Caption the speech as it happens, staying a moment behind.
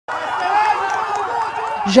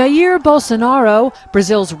Jair Bolsonaro,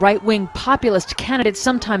 Brazil's right-wing populist candidate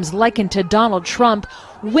sometimes likened to Donald Trump,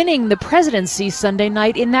 winning the presidency Sunday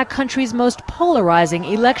night in that country's most polarizing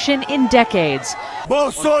election in decades.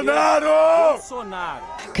 Bolsonaro!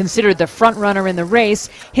 Considered the frontrunner in the race,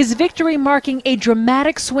 his victory marking a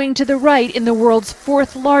dramatic swing to the right in the world's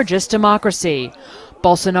fourth largest democracy.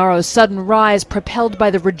 Bolsonaro's sudden rise propelled by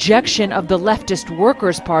the rejection of the leftist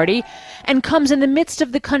Workers' Party and comes in the midst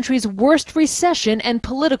of the country's worst recession and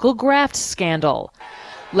political graft scandal.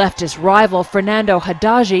 Leftist rival Fernando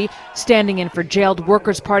Haddad, standing in for jailed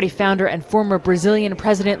Workers' Party founder and former Brazilian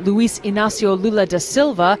President Luiz Inácio Lula da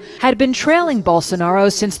Silva, had been trailing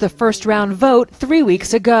Bolsonaro since the first-round vote 3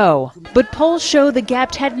 weeks ago. But polls show the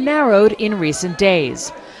gap had narrowed in recent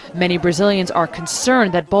days. Many Brazilians are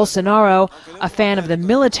concerned that Bolsonaro, a fan of the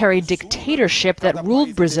military dictatorship that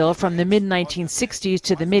ruled Brazil from the mid-1960s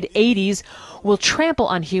to the mid-80s, will trample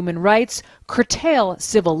on human rights, curtail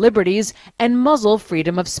civil liberties, and muzzle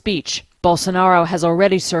freedom of speech. Bolsonaro has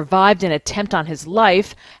already survived an attempt on his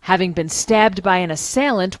life, having been stabbed by an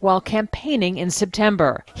assailant while campaigning in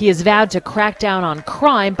September. He has vowed to crack down on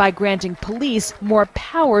crime by granting police more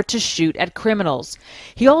power to shoot at criminals.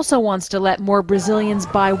 He also wants to let more Brazilians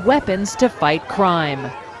buy weapons to fight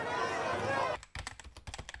crime.